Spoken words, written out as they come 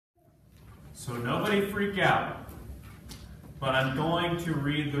So nobody freak out, but I'm going to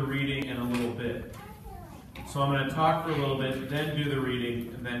read the reading in a little bit. So I'm going to talk for a little bit, then do the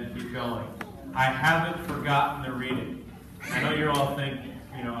reading, and then keep going. I haven't forgotten the reading. I know you all think,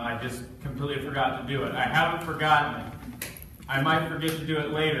 I just completely forgot to do it. I haven't forgotten it. I might forget to do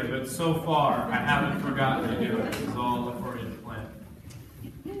it later, but so far, I haven't forgotten to do it. It's all according to plan.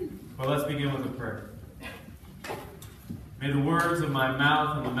 But let's begin with a prayer. May the words of my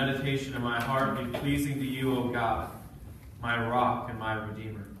mouth and the meditation of my heart be pleasing to you, O God, my rock and my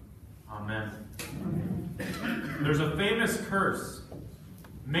redeemer. Amen. There's a famous curse.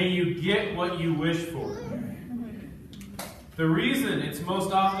 May you get what you wish for. The reason it's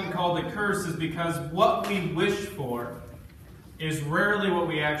most often called a curse is because what we wish for is rarely what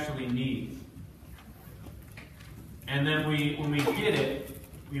we actually need. And then when we get it,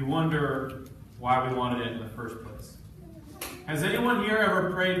 we wonder why we wanted it in the first place. Has anyone here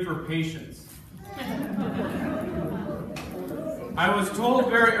ever prayed for patience? I was told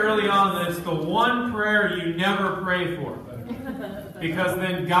very early on that it's the one prayer you never pray for, because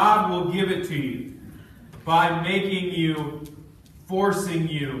then God will give it to you by forcing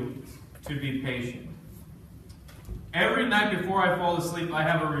you to be patient. Every night before I fall asleep, I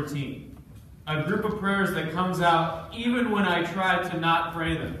have a routine. A group of prayers that comes out even when I try to not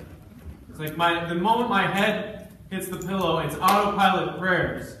pray them. It's like the moment my head hits the pillow, it's autopilot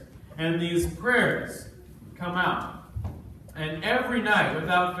prayers. And these prayers come out. And every night,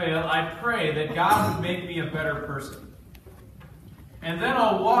 without fail, I pray that God would make me a better person. And then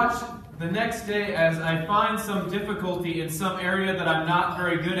I'll watch the next day as I find some difficulty in some area that I'm not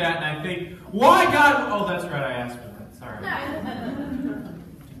very good at, and I think, why God? Oh, that's right, I asked for that. Sorry.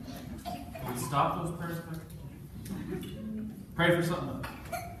 Can we stop those prayers? Pray for something else.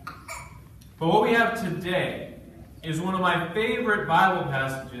 But what we have today is one of my favorite Bible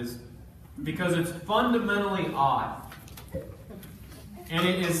passages because it's fundamentally odd. And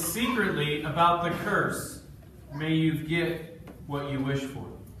it is secretly about the curse, may you get what you wish for.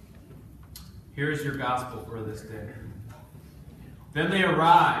 Here's your gospel for this day. Then they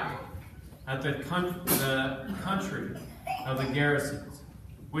arrived at the country of the Gerasenes,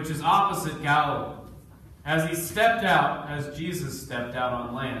 which is opposite Galilee. As Jesus stepped out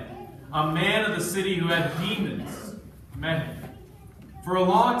on land, a man of the city who had demons met him. For a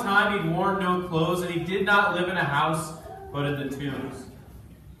long time he'd worn no clothes, and he did not live in a house, but in the tombs.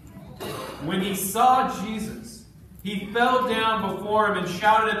 When he saw Jesus, he fell down before him and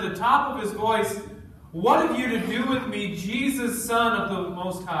shouted at the top of his voice, "What have you to do with me, Jesus, Son of the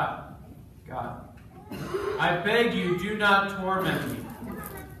Most High God? I beg you, do not torment me."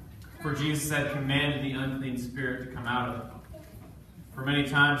 For Jesus had commanded the unclean spirit to come out of him. For many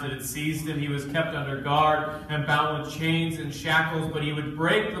times it had seized him. He was kept under guard and bound with chains and shackles, but he would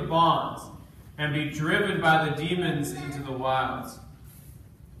break the bonds and be driven by the demons into the wilds.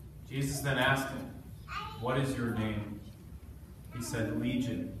 Jesus then asked him, "What is your name?" He said,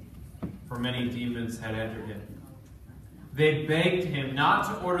 "Legion," for many demons had entered him. They begged him not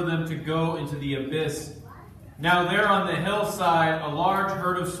to order them to go into the abyss. Now there on the hillside, a large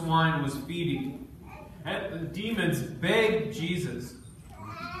herd of swine was feeding. And the demons begged Jesus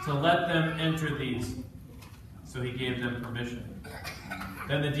to let them enter these. So he gave them permission.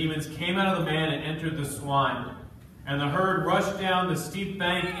 Then the demons came out of the man and entered the swine. And the herd rushed down the steep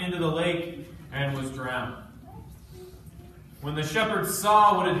bank into the lake and was drowned. When the shepherds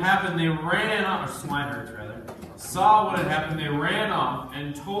saw what had happened, they ran off, or swineherds rather, saw what had happened, they ran off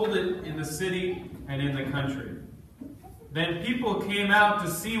and told it in the city and in the country. Then people came out to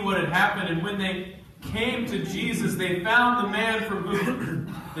see what had happened, and when they came to Jesus, they found the man from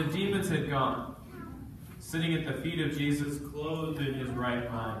whom the demons had gone, sitting at the feet of Jesus, clothed in his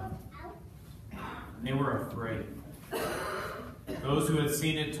right mind. And they were afraid. Those who had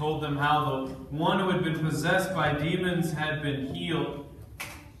seen it told them how the one who had been possessed by demons had been healed.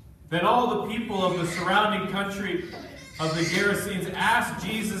 Then all the people of the surrounding country of the Gerasenes asked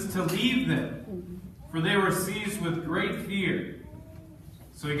Jesus to leave them, for they were seized with great fear.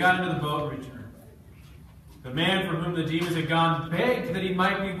 So he got into the boat and returned. The man from whom the demons had gone begged that he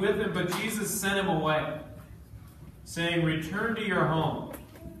might be with him, but Jesus sent him away, saying, "Return to your home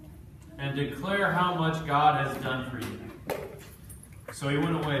and declare how much God has done for you." So he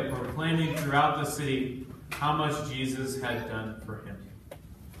went away, proclaiming throughout the city how much Jesus had done for him.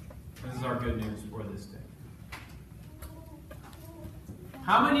 This is our good news for this day.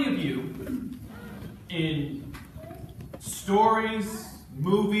 How many of you, in stories,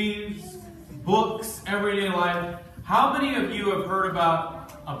 movies, books, everyday life, how many of you have heard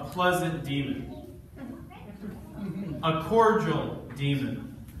about a pleasant demon? A cordial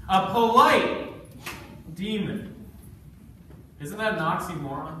demon? A polite demon. Isn't that an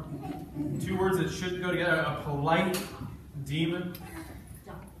oxymoron? Two words that shouldn't go together. A polite demon.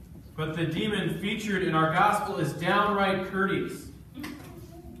 But the demon featured in our gospel is downright courteous.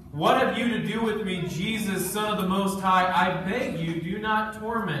 What have you to do with me, Jesus, Son of the Most High? I beg you, do not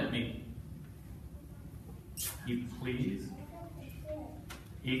torment me. He pleads.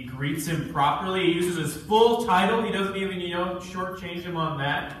 He greets him properly. He uses his full title. He doesn't even, shortchange him on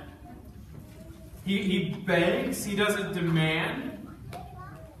that. He begs. He doesn't demand.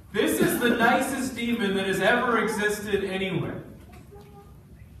 This is the nicest demon that has ever existed anywhere.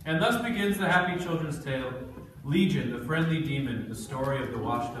 And thus begins the happy children's tale, Legion, the friendly demon, the story of the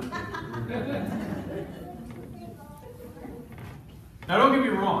washed up baby. Now don't get me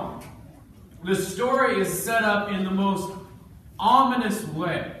wrong. The story is set up in the most ominous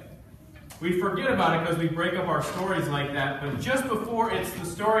way. We forget about it because we break up our stories like that, but just before it's the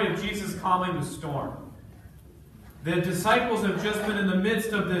story of Jesus calming the storm. The disciples have just been in the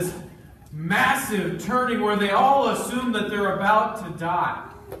midst of this massive turning where they all assume that they're about to die.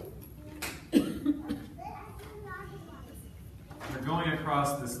 They're going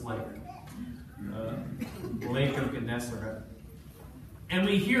across this lake, the Lake of Gennesaret. And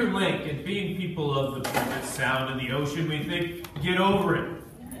we hear lake, and being people of the Puget Sound and the ocean, we think, get over it.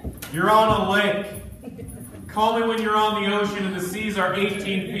 You're on a lake. Call me when you're on the ocean and the seas are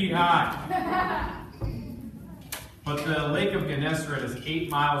 18 feet high. But the Lake of Gennesaret is 8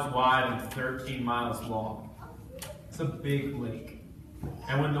 miles wide and 13 miles long. It's a big lake.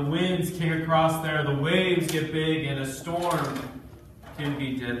 And when the winds kick across there, the waves get big and a storm can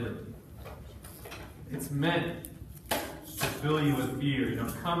be deadly. It's meant to fill you with fear.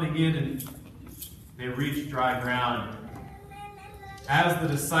 Coming in and they reach dry ground. As the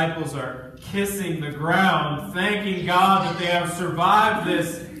disciples are kissing the ground, thanking God that they have survived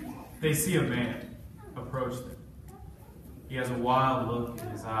this, they see a man approach them. He has a wild look in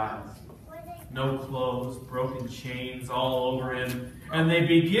his eyes. No clothes, broken chains all over him. And they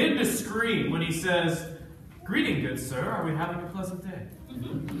begin to scream when he says, "Greeting, good sir. Are we having a pleasant day?"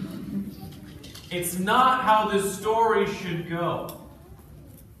 It's not how this story should go.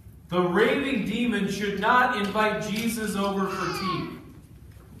 The raving demon should not invite Jesus over for tea.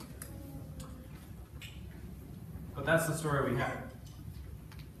 But that's the story we have.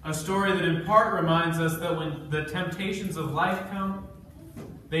 A story that in part reminds us that when the temptations of life come,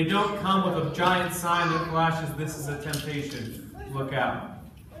 they don't come with a giant sign that flashes, "This is a temptation. Look out."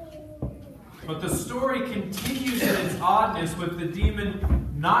 But the story continues in its oddness with the demon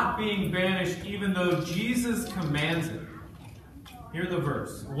not being banished even though Jesus commands it. Hear the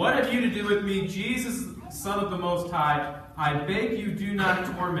verse. "What have you to do with me, Jesus, Son of the Most High? I beg you, do not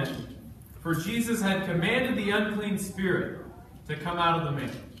torment me." For Jesus had commanded the unclean spirit to come out of the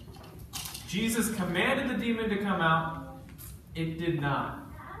man. Jesus commanded the demon to come out. It did not.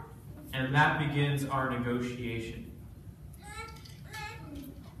 And that begins our negotiation.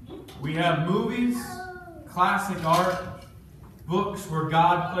 We have movies, classic art, books where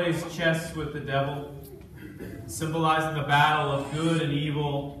God plays chess with the devil, symbolizing the battle of good and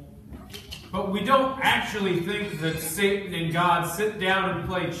evil. But we don't actually think that Satan and God sit down and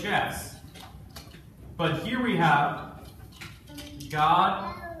play chess. But here we have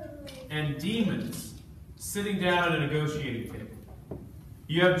God and demons sitting down at a negotiating table.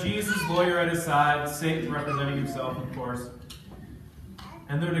 You have Jesus' lawyer at his side, Satan representing himself, of course,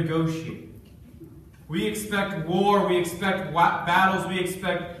 and they're negotiating. We expect war, we expect battles, we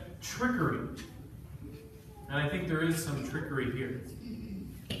expect trickery. And I think there is some trickery here.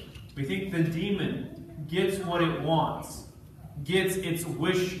 We think the demon gets what it wants, gets its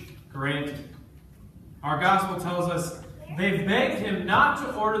wish granted. Our gospel tells us they begged him not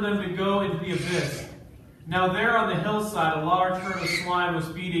to order them to go into the abyss. Now there on the hillside a large herd of swine was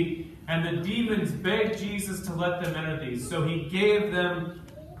feeding, and the demons begged Jesus to let them enter these. So he gave them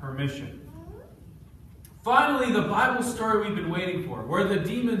permission. Finally, the Bible story we've been waiting for, where the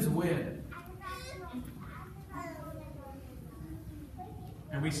demons win.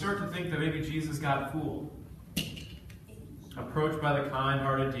 And we start to think that maybe Jesus got fooled. Approached by the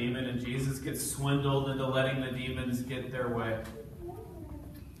kind-hearted demon, and Jesus gets swindled into letting the demons get their way.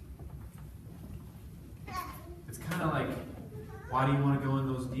 It's kind of like, why do you want to go in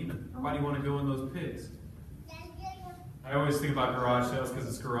those demons? Why do you want to go in those pigs? I always think about garage sales because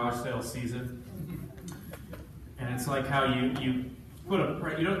it's garage sale season. And it's like how you put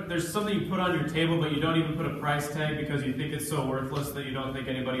there's something you put on your table, but you don't even put a price tag because you think it's so worthless that you don't think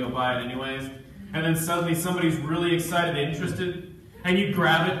anybody will buy it anyways. And then suddenly somebody's really excited and interested, and you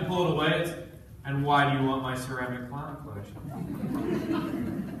grab it and pull it away. And why do you want my ceramic clown collection?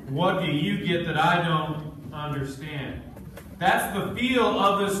 What do you get that I don't understand? That's the feel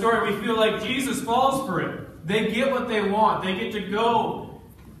of the story. We feel like Jesus falls for it. They get what they want. They get to go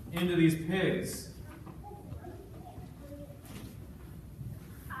into these pigs.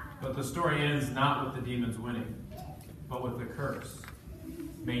 But the story ends not with the demons winning, but with the curse.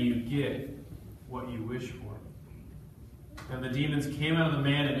 May you get what you wish for. And the demons came out of the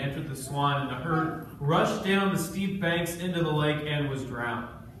man and entered the swan, and the herd rushed down the steep banks into the lake and was drowned.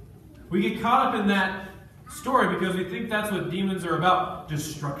 We get caught up in that story because we think that's what demons are about.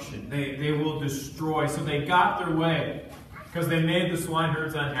 Destruction. They will destroy. So they got their way because they made the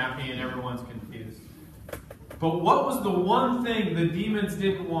swineherds unhappy and everyone's confused. But what was the one thing the demons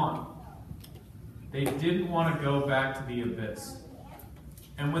didn't want? They didn't want to go back to the abyss.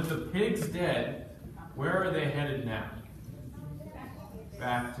 And with the pigs dead, where are they headed now?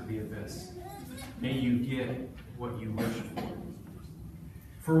 Back to the abyss. May you get what you wish for.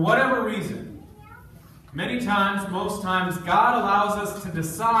 For whatever reason, many times, most times, God allows us to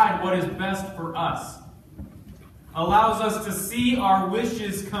decide what is best for us. Allows us to see our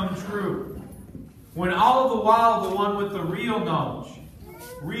wishes come true. When all the while the one with the real knowledge,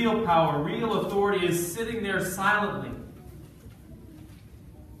 real power, real authority is sitting there silently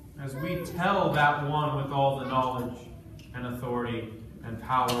as we tell that one with all the knowledge and authority and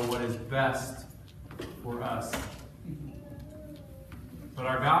power what is best for us. But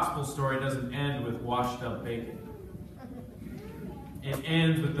our gospel story doesn't end with washed up bacon. It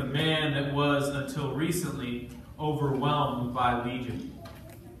ends with the man that was, until recently, overwhelmed by legion.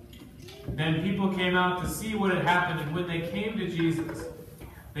 Then people came out to see what had happened, and when they came to Jesus,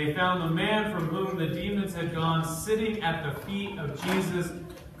 they found the man from whom the demons had gone sitting at the feet of Jesus,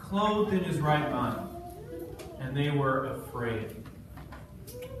 clothed in his right mind. And they were afraid.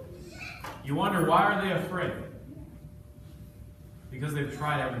 You wonder, why are they afraid? Because they've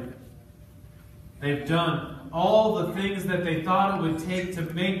tried everything. They've done all the things that they thought it would take to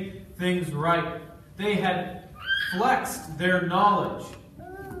make things right. They had flexed their knowledge.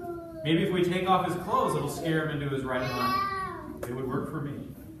 Maybe if we take off his clothes, it'll scare him into his right mind. It would work for me.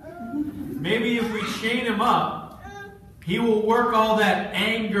 Maybe if we chain him up, he will work all that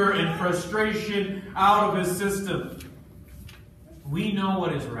anger and frustration out of his system. We know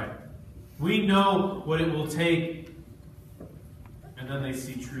what is right. We know what it will take. And then they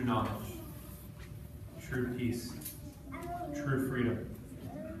see true knowledge, true peace, true freedom,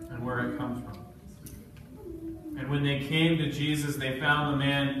 and where it comes from. And when they came to Jesus, they found the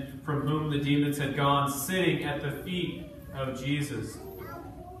man from whom the demons had gone sitting at the feet of Jesus.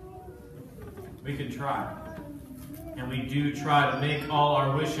 We can try. And we do try to make all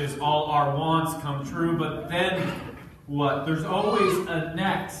our wishes, all our wants come true. But then what? There's always a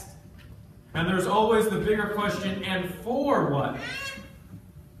next. And there's always the bigger question, and for what?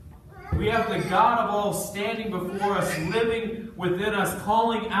 We have the God of all standing before us, living within us,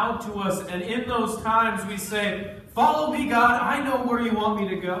 calling out to us. And in those times we say, follow me, God. I know where you want me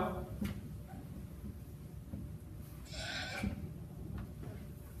to go.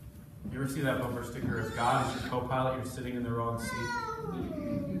 You ever see that bumper sticker? If God is your co-pilot, you're sitting in the wrong seat.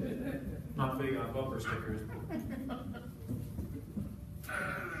 Not big on bumper stickers.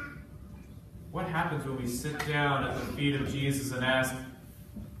 What happens when we sit down at the feet of Jesus and ask,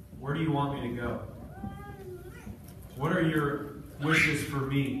 where do you want me to go? What are your wishes for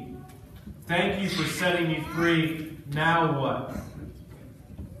me? Thank you for setting me free. Now what?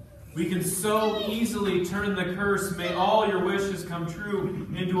 We can so easily turn the curse, may all your wishes come true,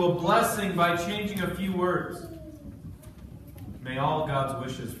 into a blessing by changing a few words. May all God's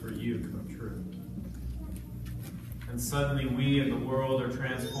wishes for you come true. And suddenly we and the world are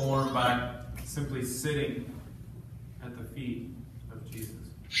transformed by simply sitting at the feet of Jesus.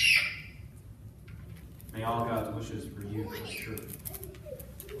 May all God's wishes for you come true.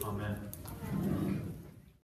 Amen.